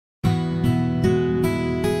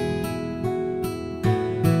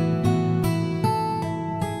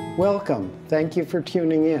Welcome. Thank you for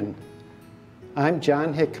tuning in. I'm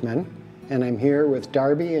John Hickman, and I'm here with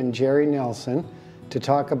Darby and Geri Nelson to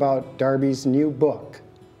talk about Darby's new book.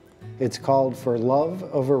 It's called For Love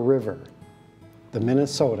of a River, the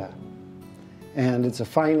Minnesota, and it's a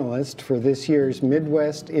finalist for this year's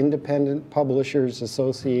Midwest Independent Publishers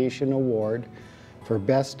Association Award for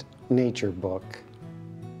Best Nature Book.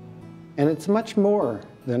 And it's much more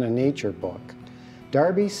than a nature book.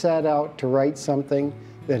 Darby set out to write something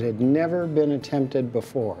that had never been attempted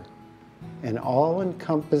before, an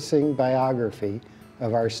all-encompassing biography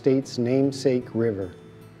of our state's namesake river.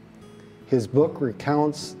 His book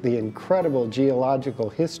recounts the incredible geological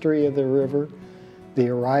history of the river, the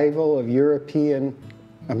arrival of European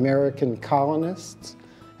American colonists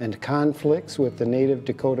and conflicts with the native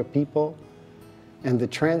Dakota people, and the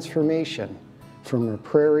transformation from a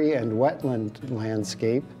prairie and wetland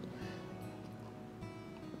landscape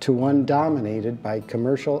to one dominated by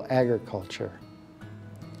commercial agriculture.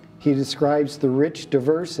 He describes the rich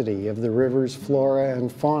diversity of the river's flora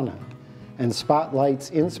and fauna and spotlights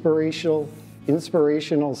inspirational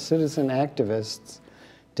citizen activists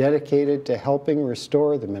dedicated to helping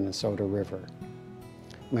restore the Minnesota River.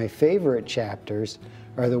 My favorite chapters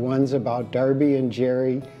are the ones about Darby and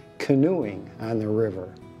Geri canoeing on the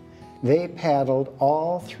river. They paddled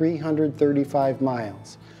all 335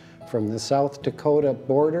 miles from the South Dakota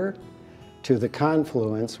border to the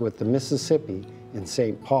confluence with the Mississippi in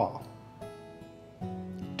St. Paul.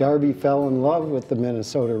 Darby fell in love with the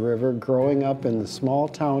Minnesota River growing up in the small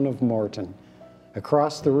town of Morton,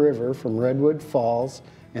 across the river from Redwood Falls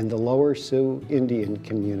and the Lower Sioux Indian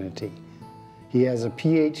community. He has a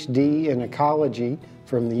PhD in ecology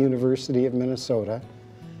from the University of Minnesota,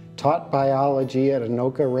 taught biology at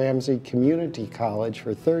Anoka Ramsey Community College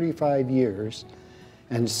for 35 years,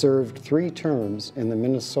 and served 3 terms in the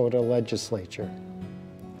Minnesota legislature.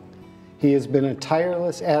 He has been a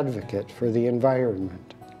tireless advocate for the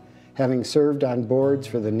environment, having served on boards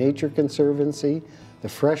for the Nature Conservancy, the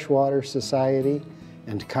Freshwater Society,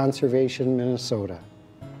 and Conservation Minnesota.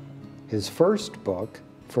 His first book,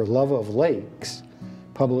 For Love of Lakes,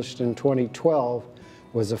 published in 2012,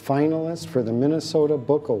 was a finalist for the Minnesota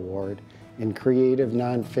Book Award in Creative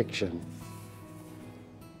Nonfiction.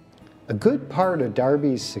 A good part of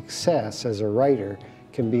Darby's success as a writer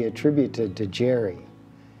can be attributed to Geri.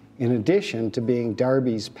 In addition to being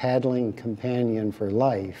Darby's paddling companion for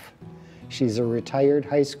life, she's a retired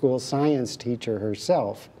high school science teacher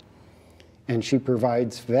herself, and she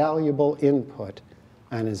provides valuable input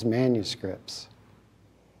on his manuscripts.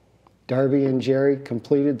 Darby and Geri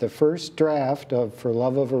completed the first draft of For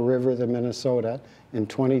Love of a River, the Minnesota in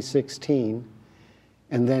 2016,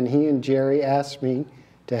 and then he and Geri asked me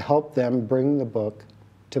to help them bring the book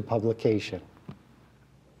to publication.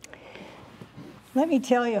 Let me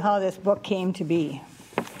tell you how this book came to be.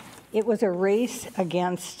 It was a race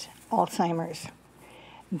against Alzheimer's.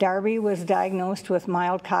 Darby was diagnosed with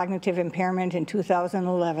mild cognitive impairment in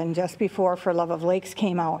 2011, just before For Love of Lakes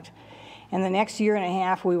came out. And the next year and a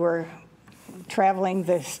half, we were traveling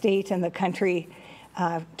the state and the country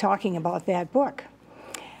talking about that book.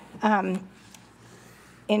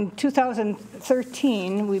 In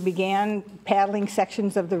 2013, we began paddling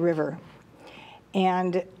sections of the river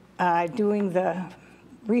and doing the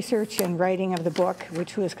research and writing of the book,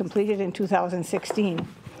 which was completed in 2016.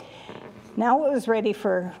 Now it was ready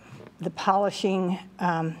for the polishing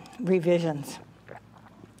revisions.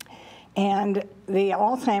 And the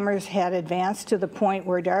Alzheimer's had advanced to the point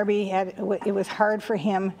where Darby it was hard for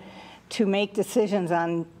him to make decisions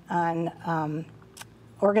on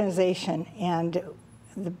organization and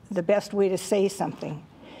the best way to say something.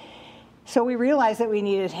 So we realized that we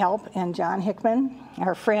needed help, and John Hickman,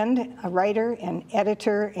 our friend, a writer and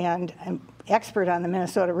editor and an expert on the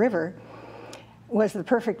Minnesota River, was the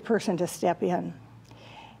perfect person to step in.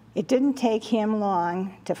 It didn't take him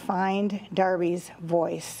long to find Darby's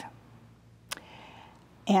voice.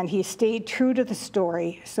 And he stayed true to the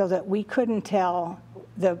story so that we couldn't tell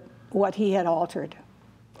what he had altered.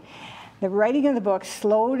 The writing of the book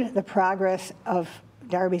slowed the progress of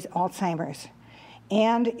Darby's Alzheimer's,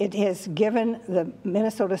 and it has given the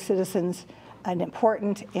Minnesota citizens an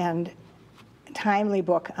important and timely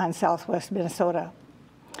book on Southwest Minnesota.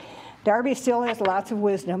 Darby still has lots of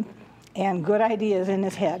wisdom and good ideas in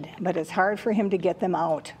his head, but it's hard for him to get them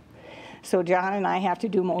out. So John and I have to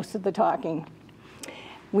do most of the talking.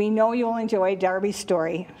 We know you'll enjoy Darby's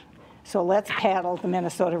story, so let's paddle the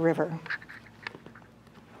Minnesota River.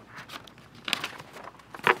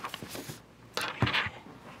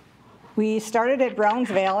 We started at Browns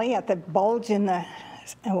Valley at the bulge in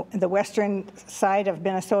the western side of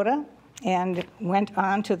Minnesota, and went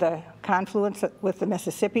on to the confluence with the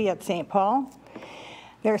Mississippi at St. Paul.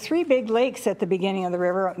 There are 3 big lakes at the beginning of the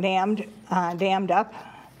river dammed up.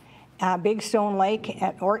 Big Stone Lake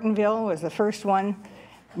at Ortonville was the first one.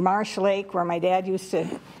 Marsh Lake, where my dad used to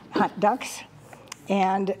hunt ducks,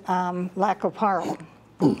 and Lac Oparo.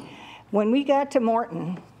 When we got to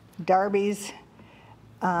Morton, Darby's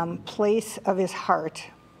place of his heart,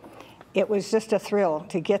 it was just a thrill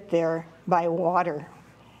to get there by water,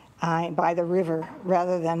 by the river,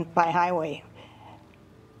 rather than by highway.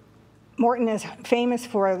 Morton is famous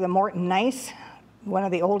for the Morton Gneiss, one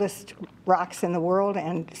of the oldest rocks in the world,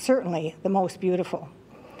 and certainly the most beautiful.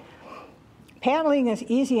 Paddling is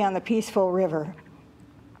easy on the peaceful river,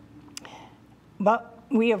 but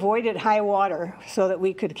we avoided high water so that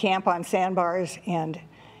we could camp on sandbars and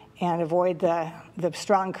avoid the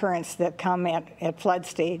strong currents that come at flood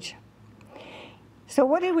stage. So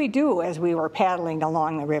what did we do as we were paddling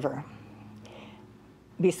along the river,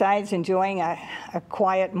 besides enjoying a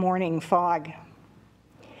quiet morning fog?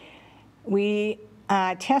 We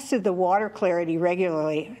tested the water clarity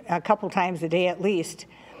regularly, a couple times a day at least,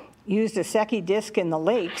 used a Secchi disc in the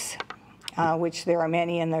lakes, which there are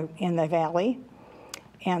many in the valley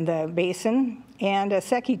and the basin, and a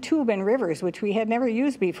Secchi tube in rivers, which we had never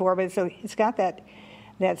used before, but so it's got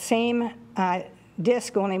that same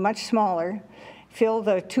disc, only much smaller. Fill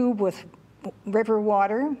the tube with river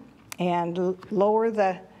water and lower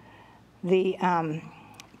the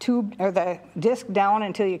tube or the disc down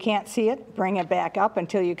until you can't see it, bring it back up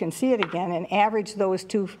until you can see it again, and average those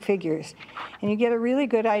 2 figures. And you get a really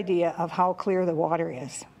good idea of how clear the water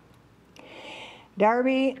is.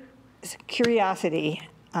 Darby's curiosity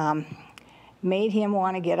made him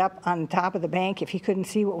want to get up on top of the bank if he couldn't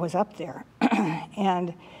see what was up there.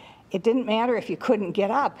 And it didn't matter if you couldn't get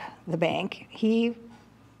up the bank. He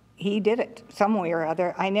did it some way or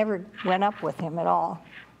other. I never went up with him at all.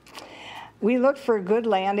 We looked for good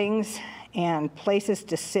landings and places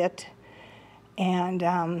to sit,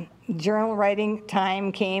 and journal writing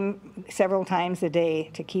time came several times a day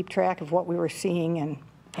to keep track of what we were seeing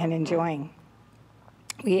and enjoying.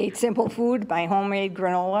 We ate simple food, my homemade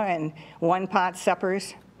granola and one-pot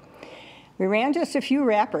suppers. We ran just a few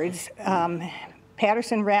rapids.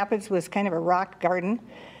 Patterson Rapids was kind of a rock garden.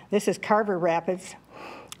 This is Carver Rapids.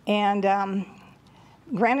 And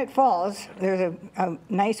Granite Falls, there's a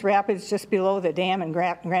nice rapids just below the dam in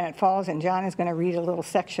Granite Falls, and John is going to read a little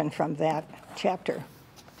section from that chapter.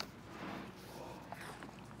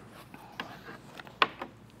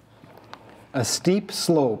 A steep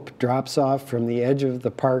slope drops off from the edge of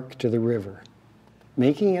the park to the river,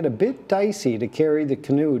 making it a bit dicey to carry the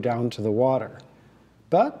canoe down to the water.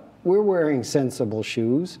 But we're wearing sensible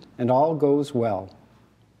shoes, and all goes well.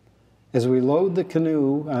 As we load the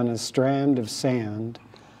canoe on a strand of sand,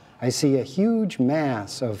 I see a huge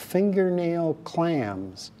mass of fingernail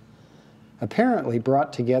clams, apparently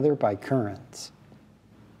brought together by currents.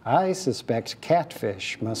 I suspect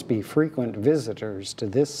catfish must be frequent visitors to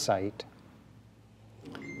this site.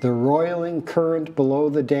 The roiling current below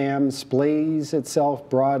the dam splays itself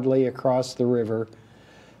broadly across the river,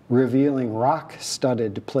 revealing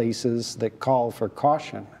rock-studded places that call for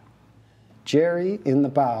caution. Geri, in the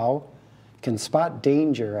bow, can spot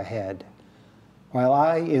danger ahead, while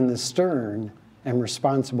I, in the stern, am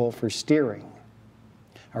responsible for steering.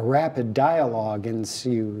 A rapid dialogue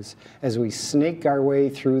ensues as we snake our way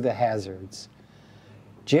through the hazards.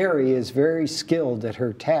 Geri is very skilled at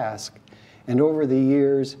her task, and over the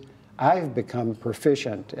years, I've become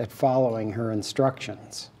proficient at following her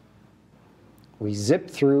instructions. We zip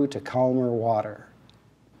through to calmer water.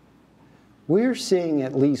 We're seeing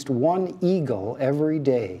at least one eagle every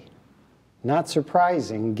day. Not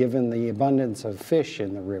surprising given the abundance of fish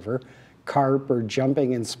in the river. Carp are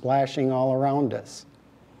jumping and splashing all around us.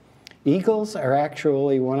 Eagles are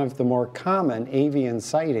actually one of the more common avian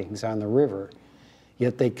sightings on the river,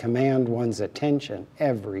 yet they command one's attention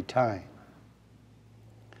every time.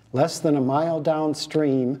 Less than a mile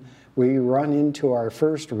downstream, we run into our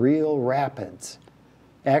first real rapids,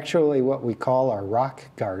 actually what we call our rock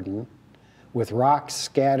garden, with rocks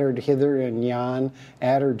scattered hither and yon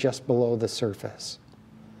at or just below the surface.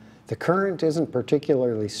 The current isn't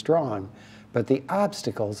particularly strong, but the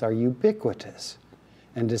obstacles are ubiquitous.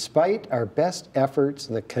 And despite our best efforts,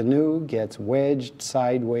 the canoe gets wedged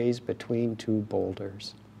sideways between 2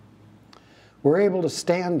 boulders. We're able to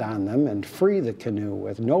stand on them and free the canoe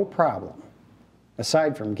with no problem,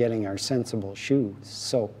 aside from getting our sensible shoes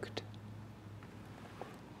soaked.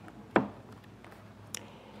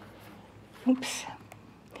 Oops.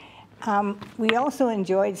 We also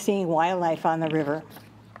enjoyed seeing wildlife on the river.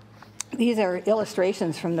 These are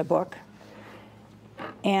illustrations from the book.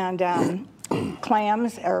 And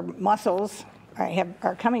clams or mussels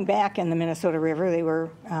are coming back in the Minnesota River. They were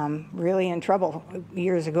really in trouble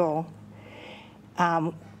years ago.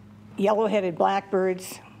 Yellow-headed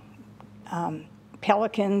blackbirds,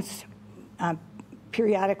 pelicans,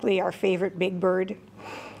 periodically our favorite big bird.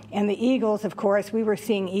 And the eagles, of course, we were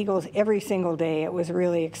seeing eagles every single day. It was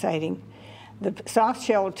really exciting. The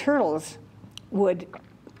soft-shelled turtles would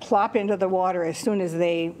plop into the water as soon as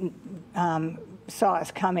they saw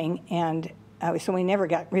us coming, and so we never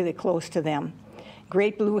got really close to them.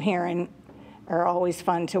 Great blue heron are always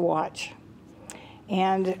fun to watch.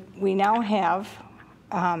 And we now have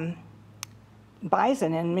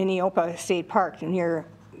bison in Minneopa State Park near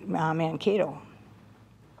Mankato.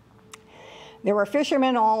 There were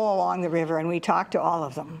fishermen all along the river, and we talked to all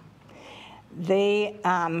of them. They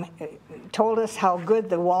told us how good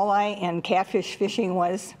the walleye and catfish fishing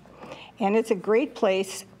was, and it's a great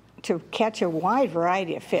place to catch a wide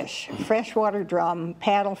variety of fish: freshwater drum,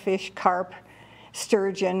 paddlefish, carp,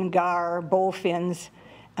 sturgeon, gar, bowfins,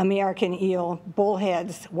 American eel,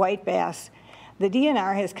 bullheads, white bass. The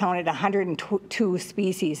DNR has counted 102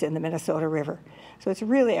 species in the Minnesota River, so it's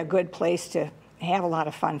really a good place to have a lot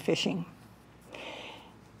of fun fishing.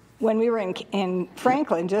 When we were in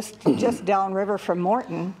Franklin, just downriver from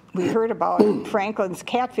Morton, we heard about Franklin's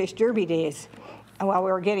Catfish Derby Days while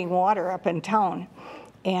we were getting water up in town.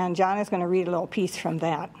 And John is going to read a little piece from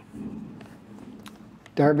that.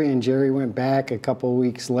 Darby and Geri went back a couple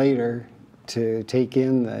weeks later to take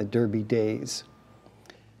in the Derby Days.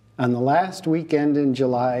 On the last weekend in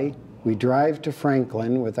July, we drive to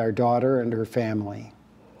Franklin with our daughter and her family.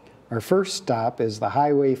 Our first stop is the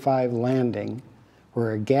Highway 5 landing,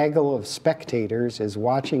 where a gaggle of spectators is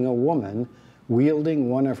watching a woman wielding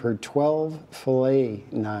one of her 12 fillet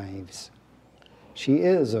knives. She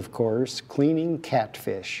is, of course, cleaning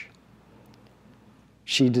catfish.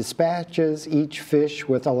 She dispatches each fish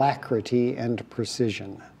with alacrity and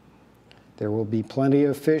precision. There will be plenty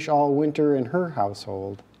of fish all winter in her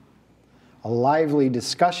household. A lively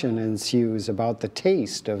discussion ensues about the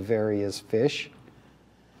taste of various fish.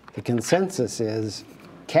 The consensus is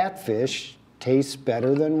catfish tastes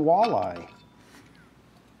better than walleye.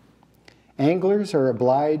 Anglers are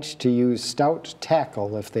obliged to use stout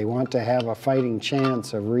tackle if they want to have a fighting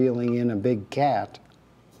chance of reeling in a big cat.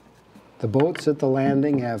 The boats at the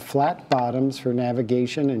landing have flat bottoms for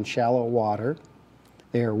navigation in shallow water.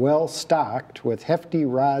 They are well stocked with hefty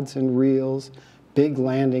rods and reels, big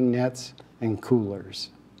landing nets, and coolers.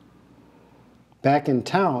 Back in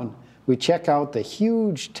town, we check out the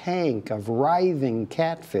huge tank of writhing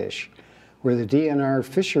catfish, where the DNR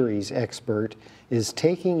fisheries expert is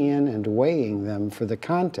taking in and weighing them for the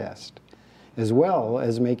contest, as well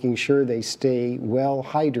as making sure they stay well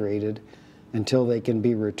hydrated until they can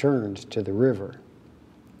be returned to the river.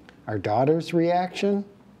 Our daughter's reaction?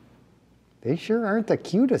 They sure aren't the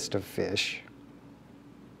cutest of fish.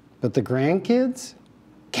 But the grandkids?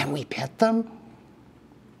 Can we pet them?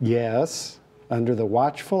 Yes, under the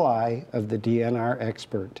watchful eye of the DNR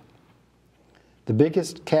expert. The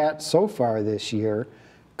biggest cat so far this year,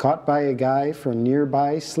 caught by a guy from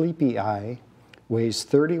nearby Sleepy Eye, weighs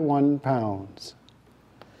 31 pounds.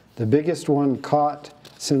 The biggest one caught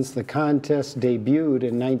since the contest debuted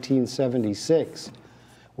in 1976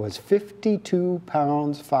 was 52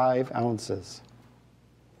 pounds 5 ounces.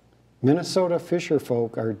 Minnesota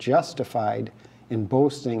fisherfolk are justified in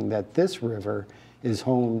boasting that this river is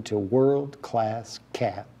home to world-class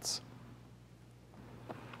cats.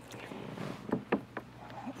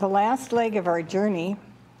 The last leg of our journey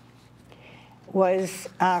was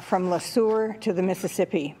from Le Sueur to the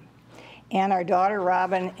Mississippi. And our daughter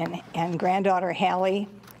Robin and granddaughter Hallie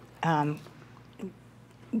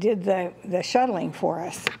did the shuttling for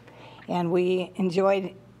us. And we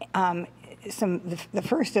enjoyed the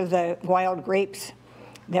first of the wild grapes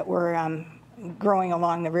that were growing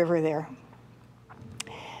along the river there.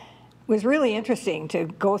 It was really interesting to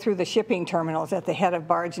go through the shipping terminals at the head of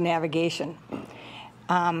barge navigation.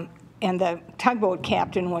 And the tugboat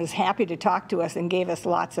captain was happy to talk to us and gave us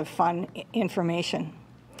lots of fun information.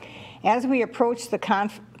 As we approached the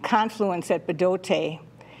confluence at Bedote,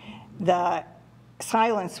 the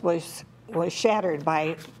silence was shattered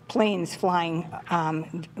by planes flying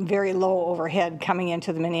very low overhead coming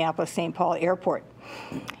into the Minneapolis-St. Paul airport.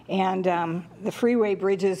 And the freeway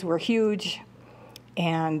bridges were huge,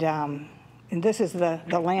 and this is the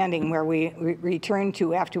landing where we returned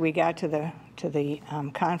to after we got to the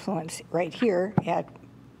confluence right here at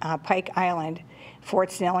Pike Island,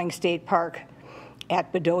 Fort Snelling State Park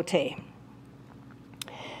at Bedote.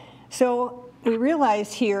 So we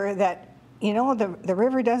realized here that you know, the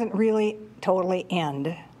river doesn't really totally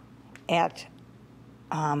end at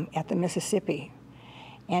the Mississippi.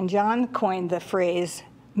 And John coined the phrase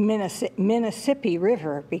Mississippi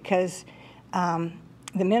River because the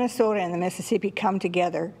Minnesota and the Mississippi come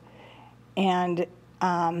together and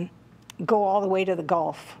go all the way to the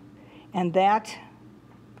Gulf. And that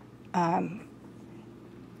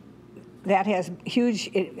has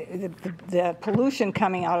huge, the pollution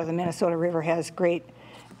coming out of the Minnesota River has great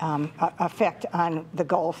effect on the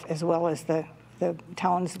Gulf as well as the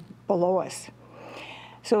towns below us.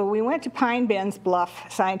 So we went to Pine Bend's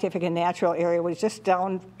Bluff Scientific and Natural Area, which is just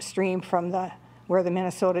downstream from where the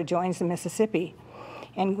Minnesota joins the Mississippi.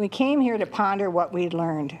 And we came here to ponder what we'd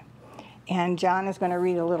learned. And John is going to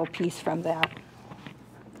read a little piece from that.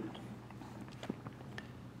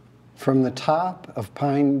 From the top of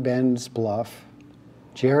Pine Bend's Bluff,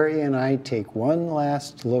 Geri and I take one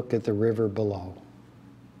last look at the river below.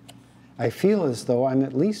 I feel as though I'm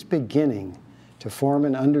at least beginning to form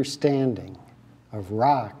an understanding of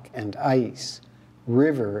rock and ice,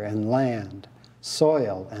 river and land,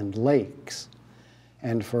 soil and lakes,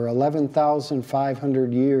 and for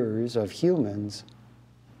 11,500 years of humans,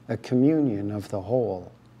 a communion of the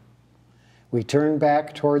whole. We turn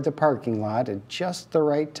back toward the parking lot at just the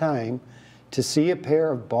right time to see a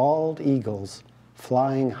pair of bald eagles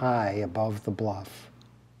flying high above the bluff.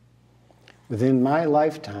 Within my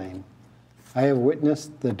lifetime, I have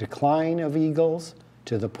witnessed the decline of eagles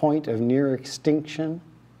to the point of near extinction,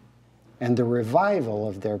 and the revival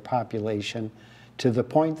of their population to the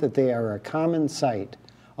point that they are a common sight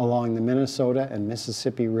along the Minnesota and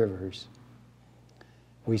Mississippi rivers.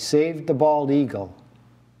 We saved the bald eagle,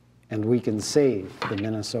 and we can save the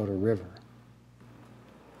Minnesota River.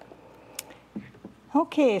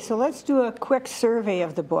 Okay, so let's do a quick survey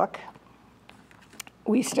of the book.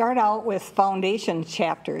 We start out with foundation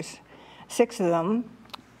chapters, 6 of them.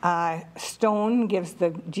 Stone gives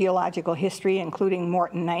the geological history, including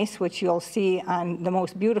Morton Gneiss, which you'll see on the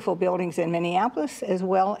most beautiful buildings in Minneapolis, as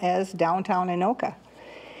well as downtown Anoka.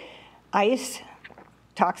 Ice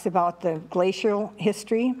talks about the glacial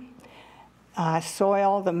history.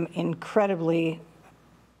 Soil, the incredibly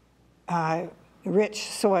rich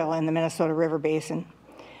soil in the Minnesota River Basin.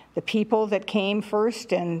 The people that came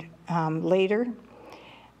first and later,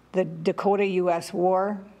 the Dakota-U.S.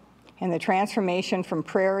 War, and the transformation from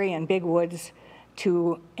prairie and big woods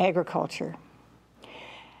to agriculture.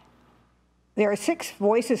 There are 6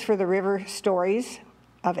 voices for the river stories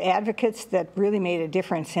of advocates that really made a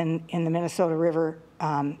difference in the Minnesota River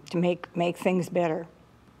to make things better.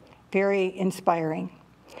 Very inspiring.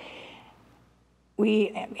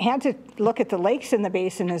 We had to look at the lakes in the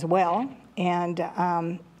basin as well,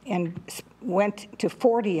 and went to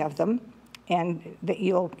 40 of them. And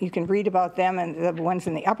you can read about them, and the ones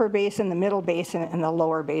in the upper basin, the middle basin, and the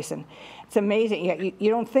lower basin. It's amazing. You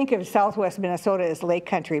don't think of southwest Minnesota as lake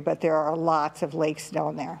country, but there are lots of lakes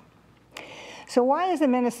down there. So why is the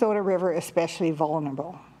Minnesota River especially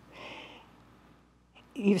vulnerable?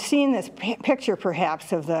 You've seen this picture,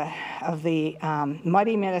 perhaps, of the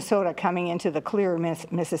muddy Minnesota coming into the clear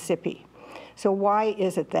Mississippi. So why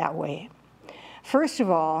is it that way? First of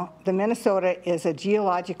all, the Minnesota is a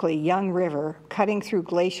geologically young river cutting through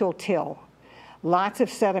glacial till. Lots of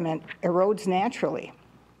sediment erodes naturally.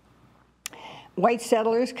 White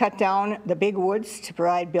settlers cut down the big woods to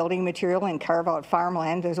provide building material and carve out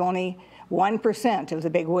farmland. There's only 1% of the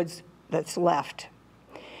big woods that's left.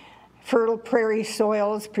 Fertile prairie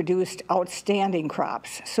soils produced outstanding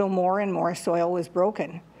crops, so more and more soil was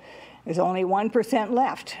broken. There's only 1%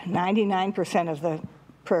 left. 99% of the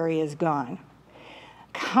prairie is gone.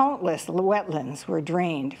 Countless wetlands were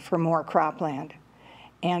drained for more cropland,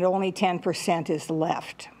 and only 10% is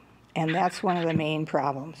left, and that's one of the main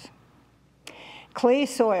problems. Clay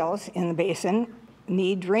soils in the basin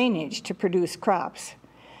need drainage to produce crops,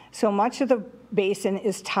 so much of the basin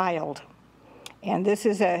is tiled, and this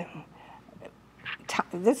doesn't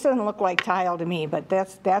look like tile to me, but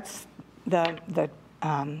that's the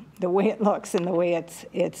way it looks and the way it's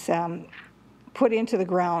put into the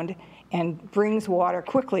ground and brings water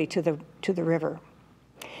quickly to the river.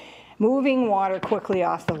 Moving water quickly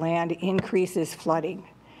off the land increases flooding.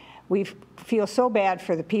 We feel so bad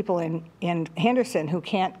for the people in Henderson who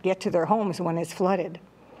can't get to their homes when it's flooded.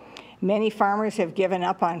 Many farmers have given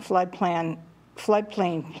up on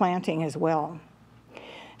floodplain planting as well.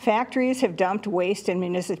 Factories have dumped waste and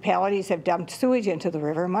municipalities have dumped sewage into the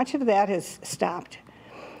river. Much of that has stopped,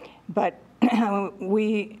 but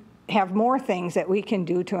we have more things that we can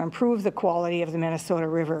do to improve the quality of the Minnesota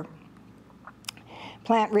River.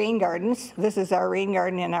 Plant rain gardens. This is our rain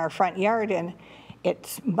garden in our front yard, and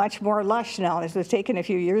It's much more lush now. This was taken a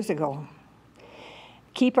few years ago.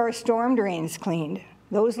 Keep our storm drains cleaned.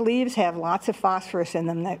 Those leaves have lots of phosphorus in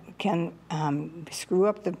them that can screw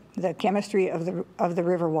up the chemistry of the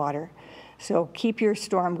river water. So keep your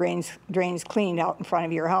storm drains cleaned out in front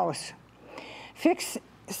of your house. Fix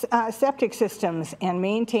septic systems and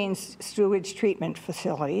maintain sewage treatment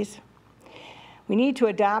facilities. We need to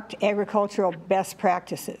adopt agricultural best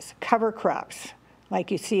practices. Cover crops,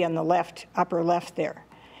 like you see on the left, upper left there.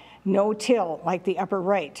 No-till, like the upper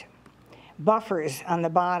right. Buffers on the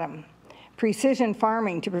bottom. Precision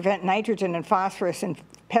farming to prevent nitrogen and phosphorus and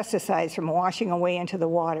pesticides from washing away into the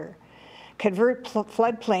water. Convert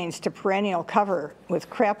floodplains to perennial cover with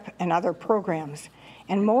CREP and other programs.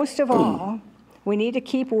 And most of all, we need to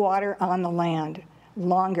keep water on the land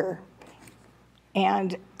longer.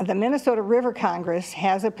 And the Minnesota River Congress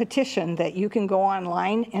has a petition that you can go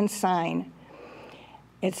online and sign.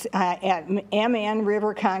 It's at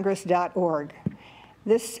mnrivercongress.org.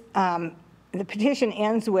 The petition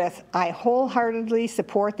ends with, I wholeheartedly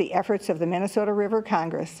support the efforts of the Minnesota River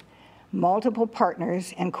Congress, multiple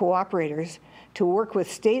partners and cooperators to work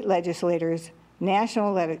with state legislators,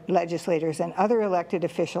 national legislators, and other elected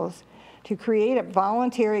officials to create a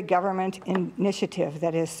voluntary government initiative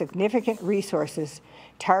that has significant resources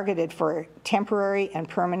targeted for temporary and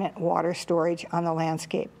permanent water storage on the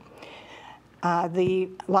landscape. The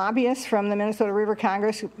lobbyists from the Minnesota River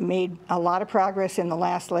Congress made a lot of progress in the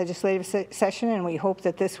last legislative session, and we hope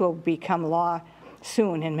that this will become law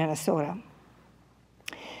soon in Minnesota.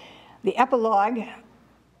 The epilogue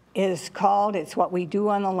is called It's What We Do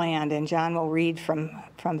on the Land, and John will read from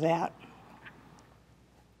that.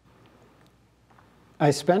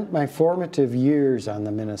 I spent my formative years on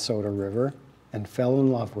the Minnesota River and fell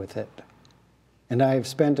in love with it. And I have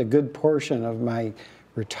spent a good portion of my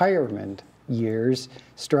retirement years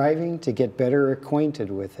striving to get better acquainted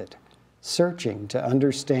with it, searching to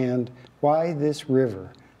understand why this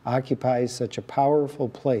river occupies such a powerful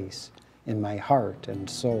place in my heart and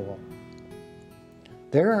soul.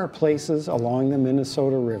 There are places along the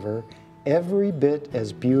Minnesota River every bit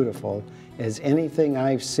as beautiful as anything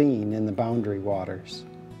I've seen in the Boundary Waters.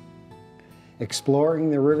 Exploring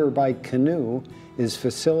the river by canoe is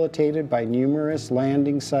facilitated by numerous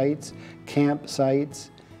landing sites, campsites,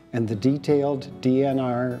 and the detailed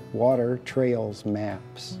DNR water trails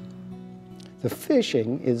maps. The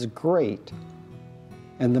fishing is great,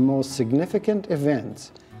 and the most significant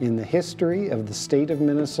events in the history of the state of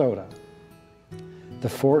Minnesota, the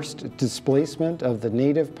forced displacement of the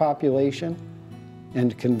native population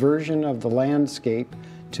and conversion of the landscape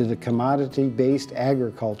to the commodity-based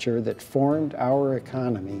agriculture that formed our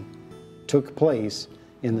economy, took place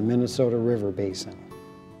in the Minnesota River Basin.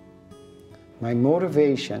 My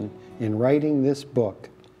motivation in writing this book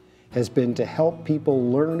has been to help people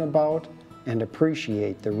learn about and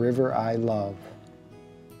appreciate the river I love.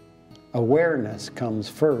 Awareness comes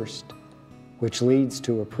first, which leads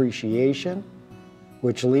to appreciation,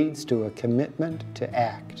 which leads to a commitment to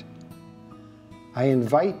act. I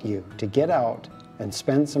invite you to get out and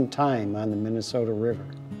spend some time on the Minnesota River.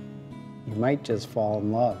 You might just fall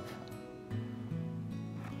in love.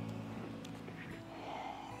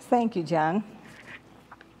 Thank you, John.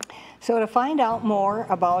 So to find out more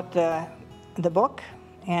about the book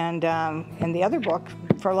and the other book,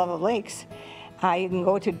 For Love of Lakes, you can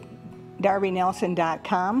go to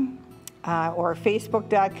darbynelson.com or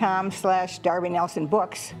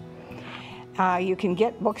facebook.com/darbynelsonbooks. You can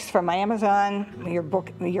get books from Amazon,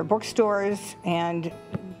 your bookstores, and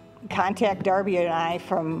contact Darby and I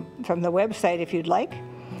from the website if you'd like.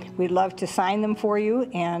 We'd love to sign them for you,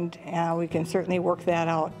 and we can certainly work that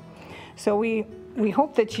out. So we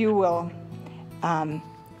hope that you will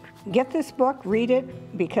get this book, read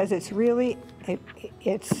it, because it's really,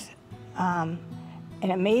 it's an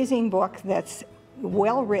amazing book that's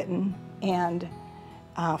well written and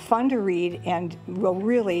fun to read, and will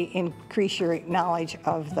really increase your knowledge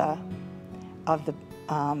of the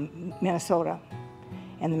Minnesota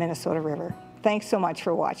and the Minnesota River. Thanks so much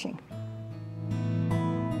for watching.